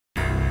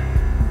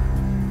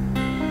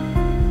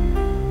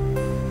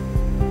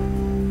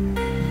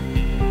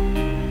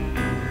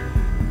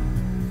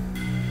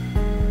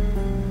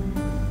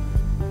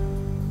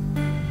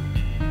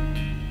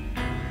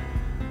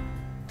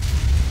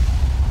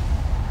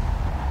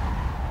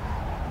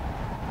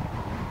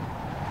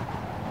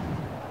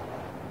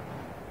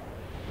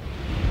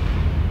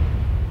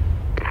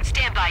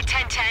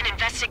10,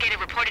 investigated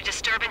reported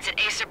disturbance at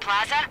Acer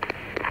Plaza.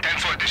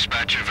 10-4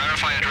 dispatcher,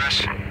 verify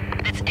address.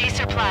 That's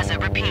Acer Plaza.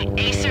 Repeat,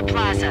 Acer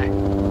Plaza.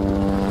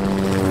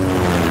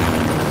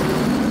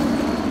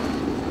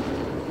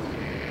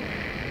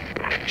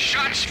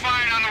 Shots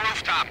fired on the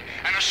rooftop.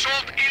 An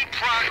assault in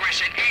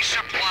progress at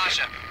Acer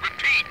Plaza.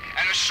 Repeat,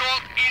 an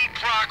assault in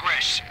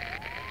progress.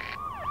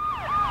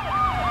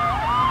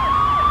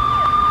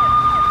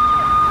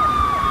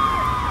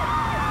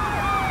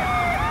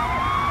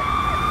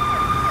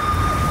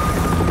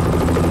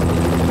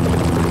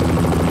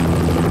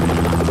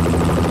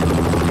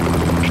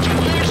 It's a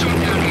war zone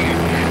down here.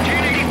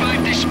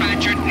 1085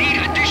 dispatcher, need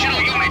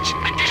additional units.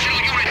 Additional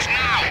units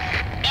now.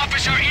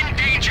 Officer in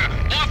danger.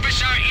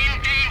 Officer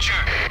in danger.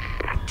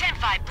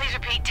 10-5, please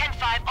repeat.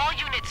 10-5, all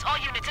units,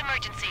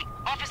 emergency.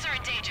 Officer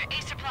in danger,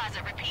 Acer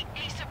Plaza. Repeat,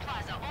 Acer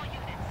Plaza, all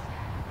units.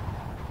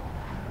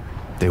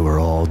 They were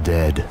all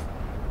dead.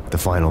 The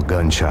final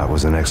gunshot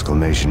was an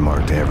exclamation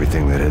mark to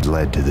everything that had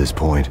led to this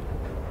point.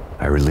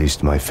 I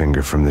released my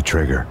finger from the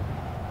trigger,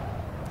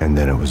 and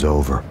then it was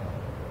over.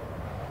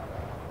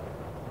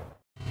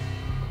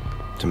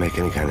 To make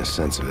any kind of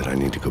sense of it, I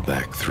need to go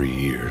back 3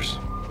 years.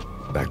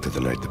 Back to the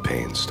night the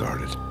Payne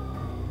started.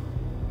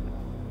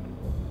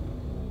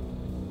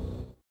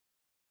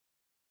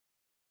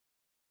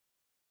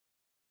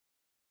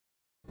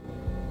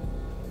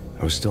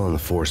 I was still on the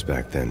force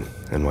back then.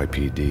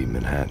 NYPD,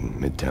 Manhattan,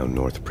 Midtown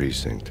North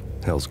Precinct,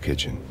 Hell's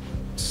Kitchen.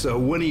 So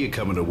when are you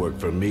coming to work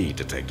for me,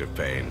 Detective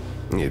Payne?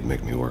 You'd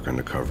make me work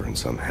undercover in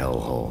some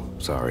hellhole.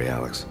 Sorry,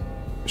 Alex.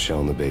 Michelle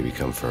and the baby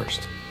come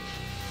first.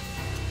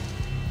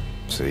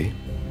 See?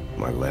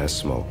 My last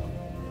smoke.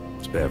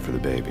 It's bad for the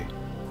baby.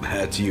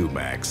 That's you,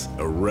 Max.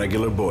 A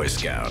regular Boy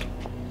Scout.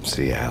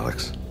 See,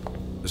 Alex?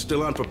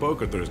 Still on for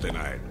poker Thursday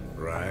night,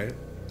 right?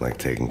 Like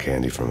taking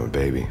candy from a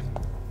baby.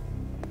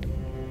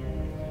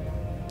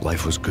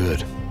 Life was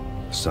good.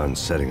 The sun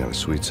setting on a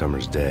sweet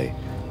summer's day.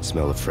 The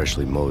smell of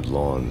freshly mowed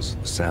lawns.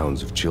 The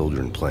sounds of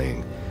children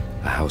playing.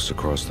 A house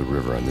across the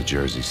river on the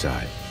Jersey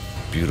side.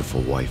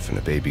 Beautiful wife and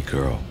a baby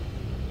girl.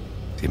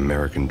 The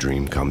American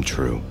dream come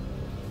true.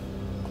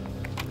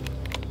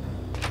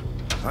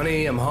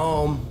 Honey, I'm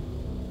home.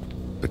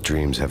 But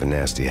dreams have a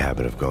nasty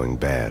habit of going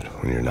bad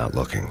when you're not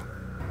looking.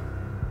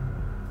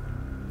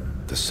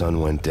 The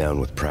sun went down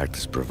with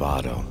practiced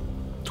bravado.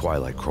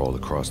 Twilight crawled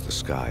across the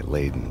sky,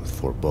 laden with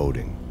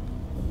foreboding.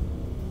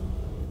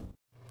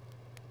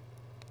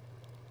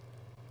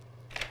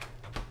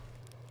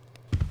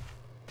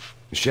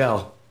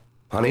 Michelle,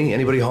 honey,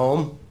 anybody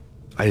home?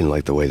 I didn't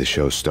like the way the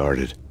show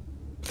started.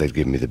 They'd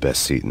give me the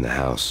best seat in the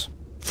house,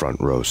 front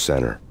row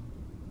center.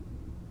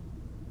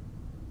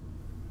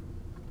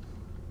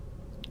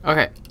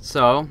 Okay,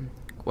 so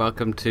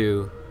welcome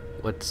to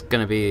what's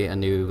gonna be a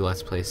new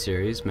Let's Play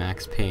series,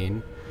 Max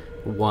Payne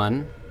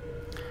 1.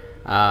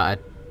 I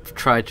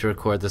tried to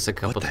record this a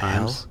couple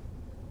times.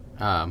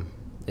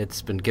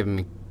 It's been giving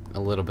me a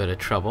little bit of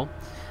trouble,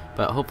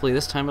 but hopefully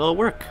this time it'll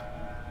work.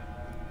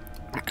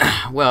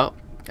 Well,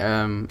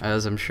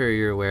 as I'm sure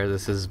you're aware,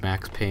 this is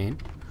Max Payne,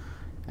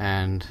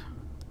 and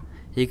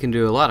he can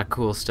do a lot of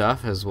cool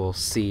stuff, as we'll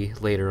see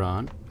later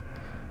on.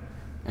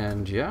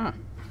 And yeah,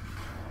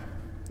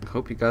 I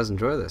hope you guys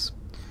enjoy this.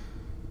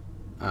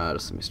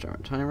 Just let me start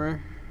my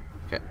timer.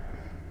 Okay.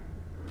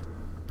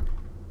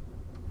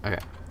 Okay.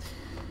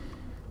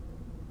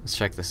 Let's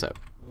check this out.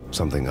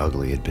 Something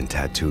ugly had been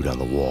tattooed on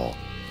the wall.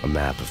 A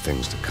map of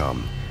things to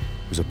come.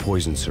 It was a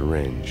poison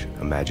syringe,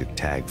 a magic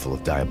tag full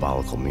of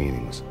diabolical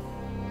meanings.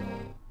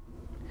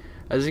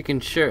 As I'm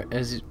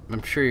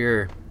sure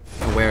you're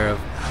aware of.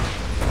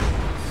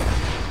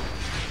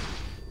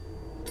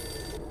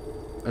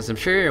 As I'm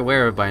sure you're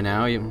aware of by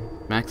now,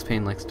 Max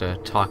Payne likes to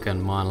talk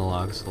in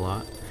monologues a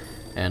lot,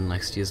 and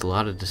likes to use a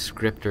lot of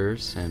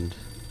descriptors, and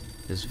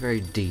is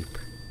very deep.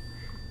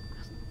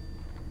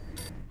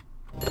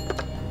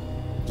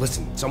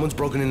 Listen, someone's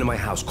broken into my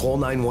house. Call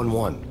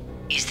 911.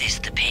 Is this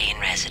the Payne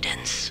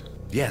residence?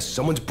 Yes,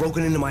 someone's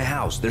broken into my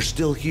house. They're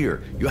still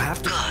here. You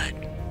have to...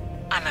 Good.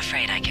 I'm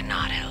afraid I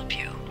cannot help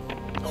you.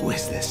 Who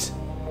is this?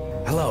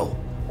 Hello?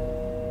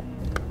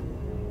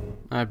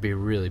 I'd be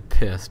really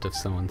pissed if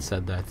someone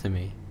said that to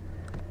me.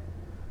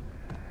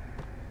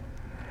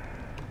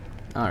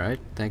 Alright,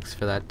 thanks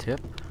for that tip.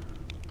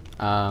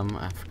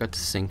 I forgot to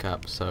sync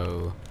up,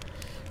 so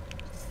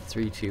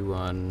 3, 2,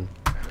 1.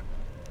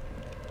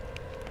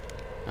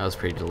 That was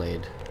pretty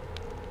delayed.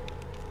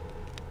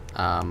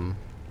 I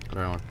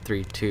don't know,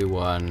 3, 2,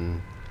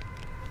 1.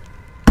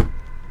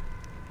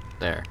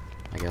 There.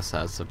 I guess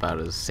that's about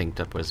as synced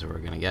up as we're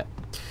gonna get.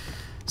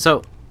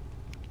 So,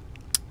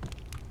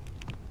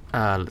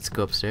 let's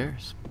go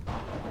upstairs.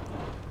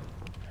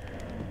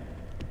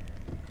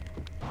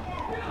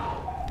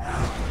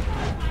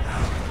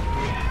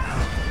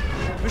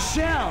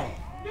 Michelle!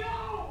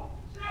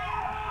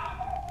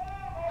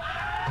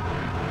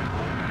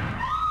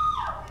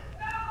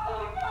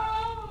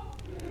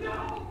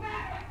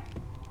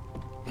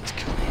 It's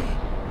coming.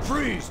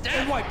 Freeze!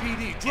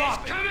 NYPD,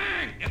 drop it!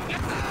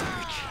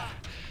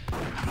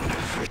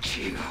 Hurt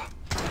you.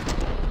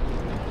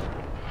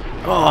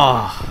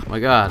 Oh my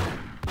god.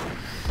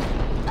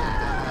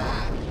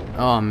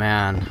 Oh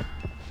man.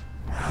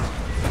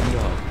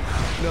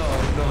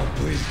 No,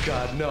 please,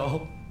 God,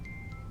 no.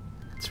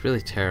 It's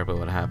really terrible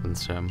what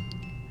happens to him.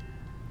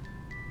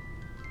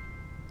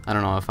 I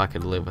don't know if I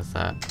could live with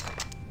that.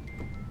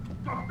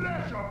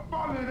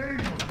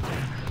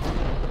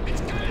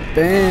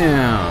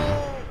 Bam!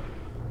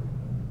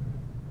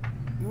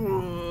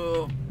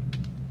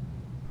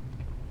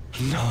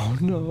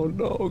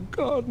 No,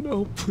 God,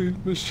 no, please,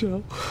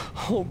 Michelle.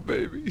 Oh,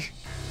 baby.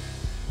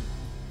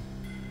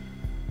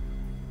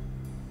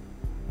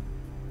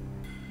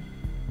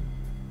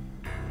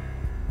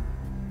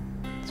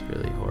 It's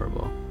really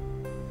horrible.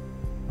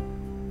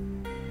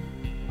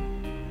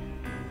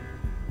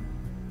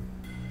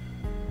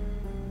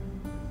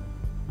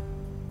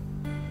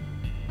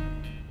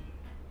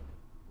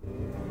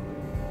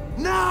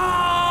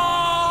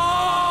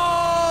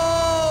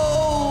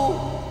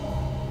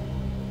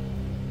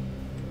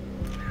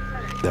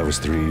 That was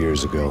 3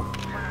 years ago.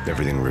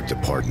 Everything ripped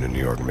apart in a New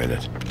York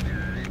minute.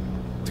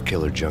 The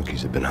killer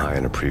junkies had been high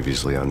on a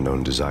previously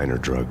unknown designer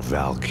drug,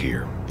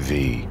 Valkyr,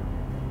 V.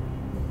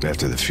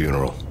 After the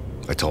funeral,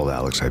 I told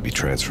Alex I'd be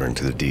transferring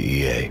to the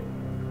DEA.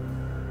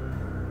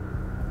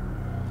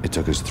 It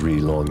took us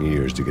 3 long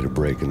years to get a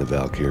break in the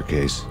Valkyr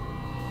case.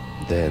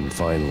 Then,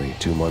 finally,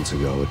 2 months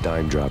ago, a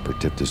dime dropper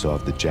tipped us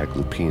off that Jack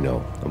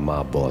Lupino, a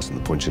mob boss in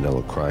the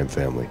Punchinello crime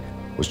family,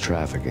 was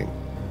trafficking.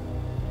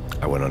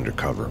 I went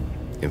undercover,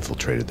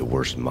 infiltrated the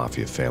worst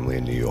mafia family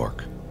in New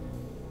York.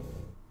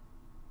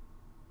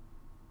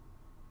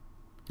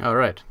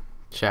 Alright,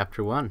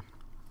 Chapter 1.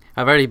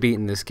 I've already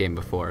beaten this game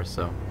before,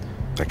 so...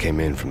 I came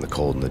in from the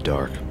cold and the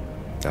dark.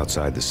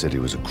 Outside the city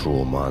was a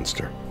cruel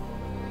monster.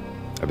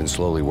 I've been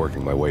slowly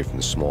working my way from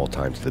the small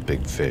time to the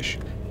big fish,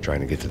 trying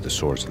to get to the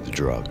source of the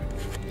drug.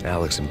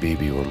 Alex and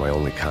BB were my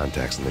only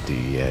contacts in the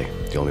DEA,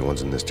 the only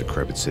ones in this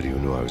decrepit city who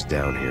knew I was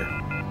down here.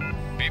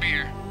 BB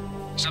here.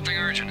 Something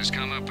urgent has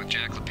come up with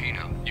Jack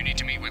Lupino. You need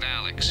to meet with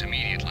Alex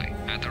immediately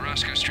at the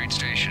Roscoe Street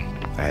station.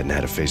 I hadn't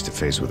had a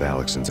face-to-face with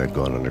Alex since I'd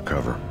gone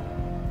undercover.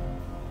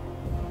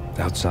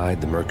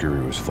 Outside, the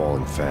mercury was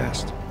falling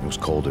fast. It was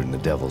colder than the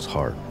devil's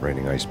heart,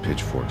 raining ice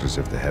pitchforks as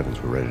if the heavens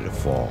were ready to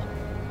fall.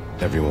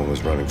 Everyone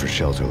was running for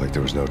shelter like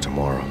there was no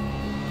tomorrow.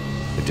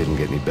 It didn't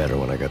get any better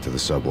when I got to the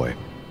subway.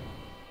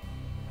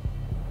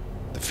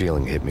 The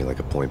feeling hit me like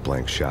a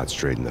point-blank shot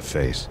straight in the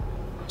face.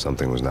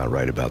 Something was not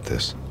right about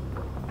this.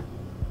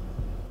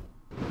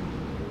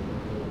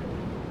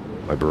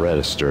 My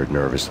Beretta stirred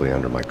nervously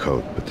under my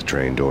coat, but the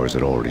train doors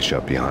had already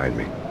shut behind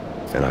me,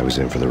 and I was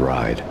in for the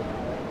ride.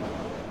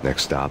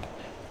 Next stop,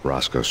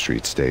 Roscoe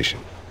Street Station,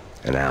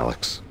 and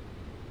Alex.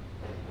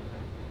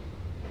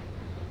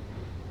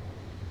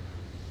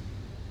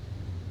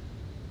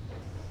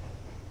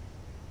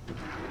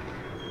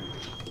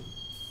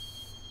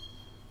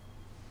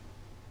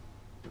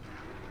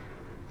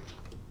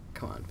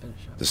 Come on,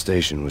 finish up. The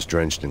station was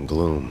drenched in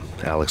gloom.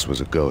 Alex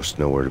was a ghost,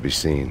 nowhere to be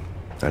seen.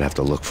 I'd have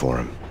to look for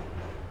him.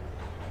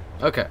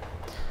 Okay.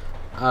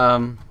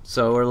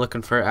 So we're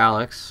looking for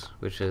Alex,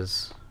 which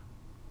is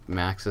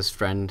Max's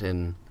friend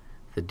in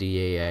the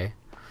DEA.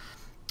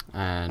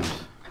 And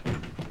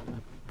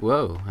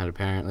whoa, and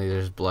apparently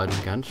there's blood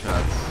and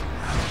gunshots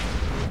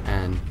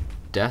and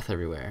death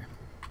everywhere.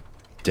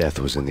 Death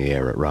was in the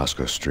air at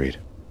Roscoe Street.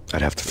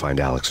 I'd have to find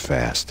Alex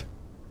fast.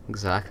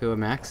 Exactly what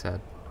Max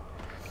said.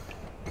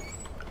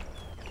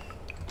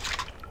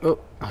 Oh,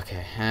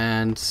 okay.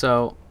 And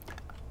so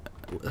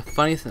the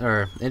funny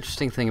or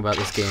interesting thing about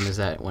this game is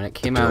that when it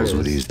came out, Pills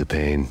would ease the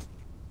pain.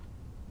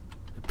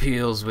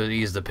 Pills would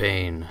ease the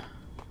pain.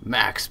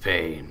 Max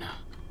Payne.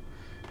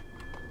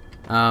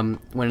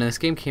 When this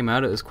game came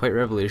out, it was quite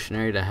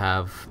revolutionary to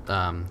have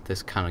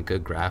this kind of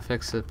good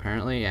graphics,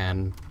 apparently,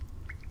 and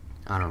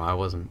I don't know, I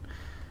wasn't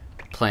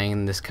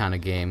playing this kind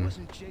of game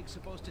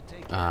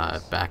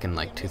back in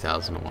like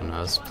 2001. I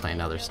was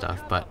playing other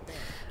stuff, but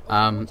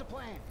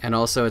and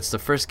also it's the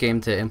first game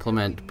to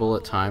implement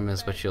bullet time,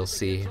 is what you'll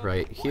see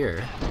right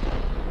here,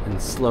 in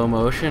slow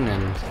motion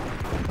and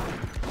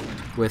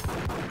with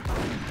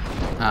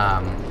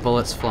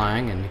bullets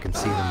flying, and you can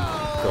see them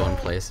going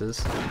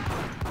places.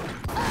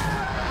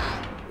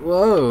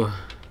 Whoa!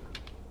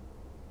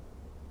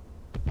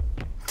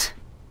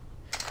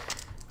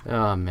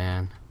 Oh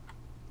man.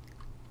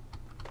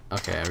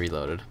 Okay, I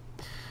reloaded.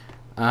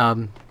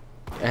 And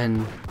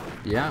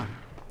yeah.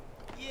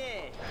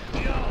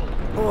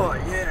 Oh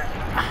yeah.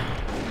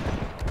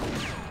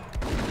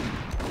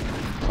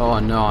 Oh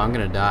no, I'm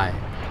gonna die.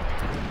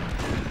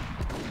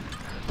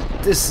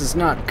 This is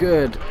not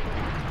good.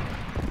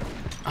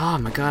 Oh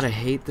my god, I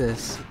hate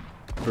this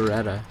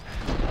Beretta.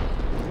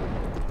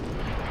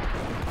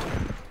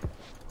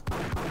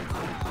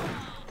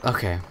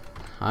 Okay,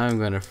 I'm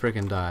gonna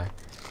freaking die.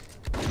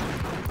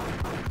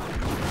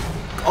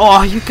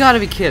 Oh, you gotta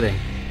be kidding.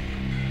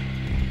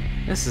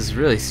 This is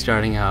really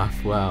starting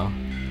off well.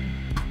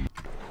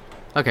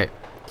 Okay,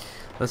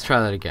 let's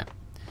try that again.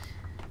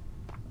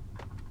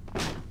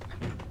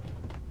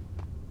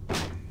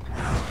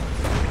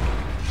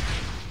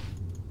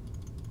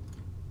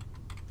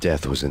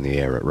 Death was in the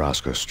air at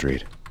Roscoe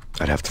Street.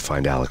 I'd have to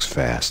find Alex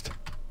fast.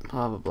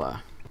 Blah, blah, blah.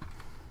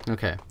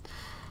 Okay.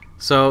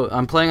 So,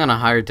 I'm playing on a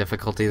higher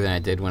difficulty than I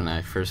did when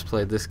I first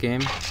played this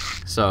game.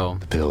 So,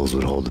 The pills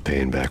would hold the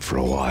pain back for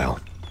a while.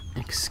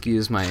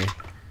 excuse my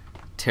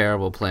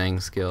terrible playing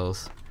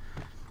skills.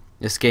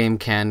 This game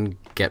can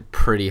get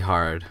pretty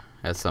hard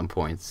at some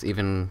points,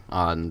 even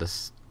on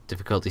this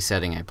difficulty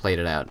setting I played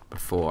it at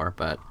before,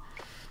 but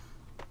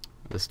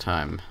this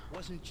time.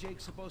 Wasn't Jake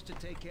supposed to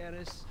take care of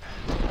this?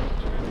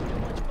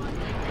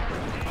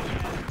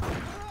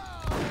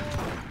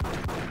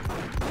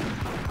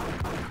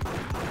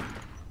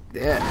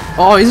 Yeah.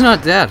 Oh, he's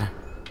not dead.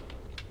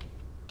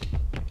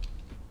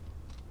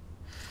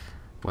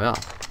 Well,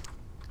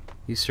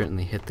 you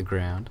certainly hit the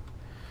ground.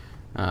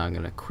 I'm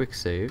gonna quick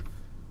save.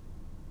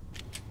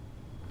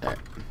 There.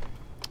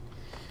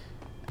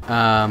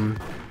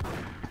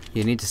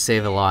 You need to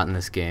save a lot in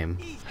this game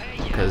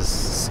because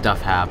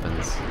stuff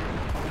happens.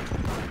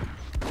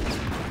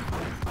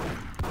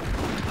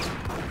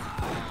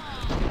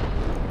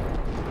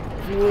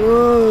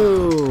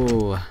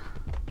 Whoa!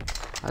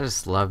 I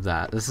just love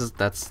that.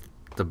 That's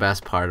the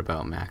best part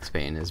about Max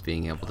Payne, is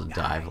being able to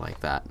dive like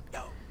that.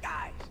 Yo,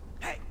 guys,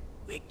 hey,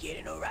 we're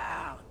getting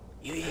around.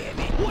 You hear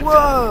me?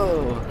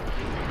 Whoa!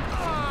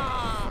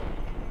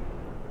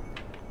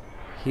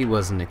 He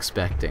wasn't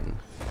expecting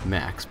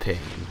Max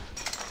Payne.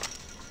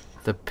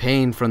 The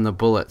pain from the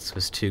bullets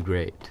was too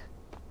great.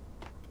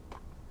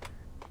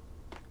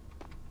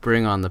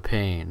 Bring on the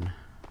pain,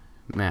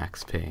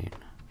 Max Payne.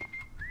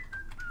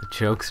 The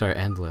jokes are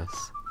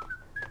endless.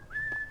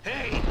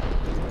 Hey!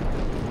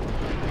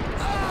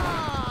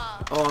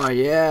 Oh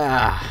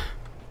yeah!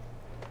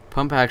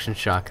 Pump action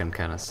shotgun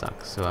kinda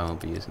sucks, so I won't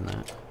be using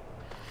that.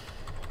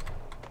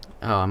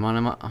 Oh, I'm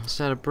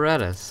almost out of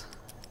Berettas.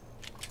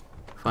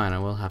 Fine, I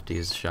will have to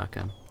use the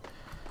shotgun.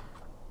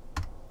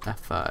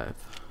 F5.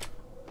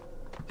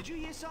 Did you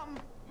hear something?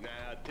 Nah,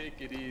 take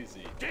it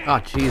easy. Oh,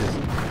 Jesus.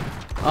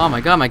 Oh my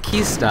god, my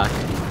key's stuck.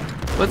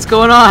 What's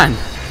going on?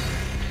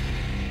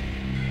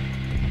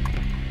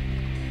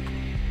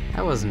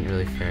 That wasn't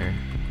really fair.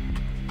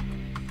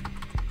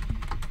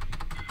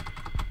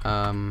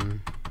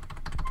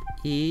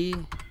 E.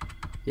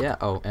 Yeah,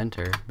 oh,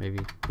 enter. Maybe.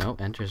 No,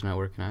 enter's not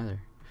working either.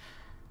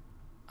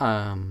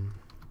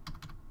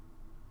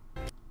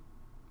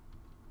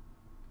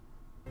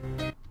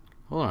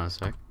 Hold on a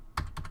sec.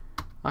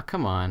 Oh,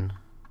 come on.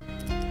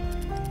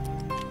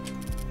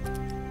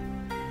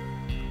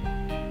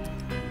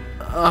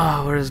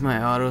 Oh, where's my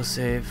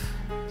autosave?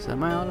 Is that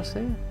my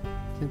autosave?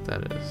 I think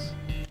that is.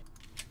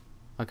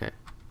 Okay.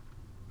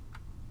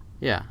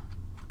 Yeah.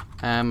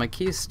 My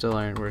keys still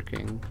aren't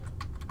working.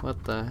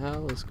 What the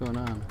hell is going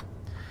on?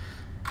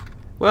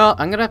 Well,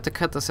 I'm gonna have to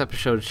cut this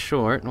episode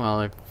short while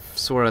I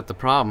sort out the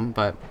problem,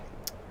 but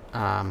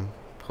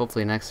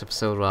hopefully next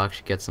episode we'll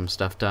actually get some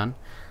stuff done.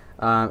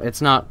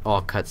 It's not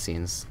all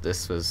cutscenes.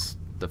 This was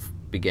the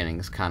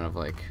beginning's kind of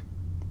like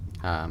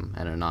an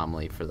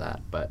anomaly for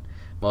that, but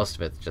most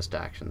of it's just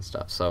action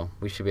stuff, so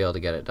we should be able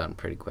to get it done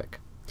pretty quick.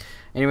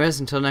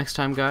 Anyways, until next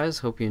time guys,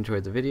 hope you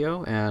enjoyed the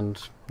video,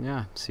 and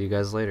yeah, see you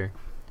guys later.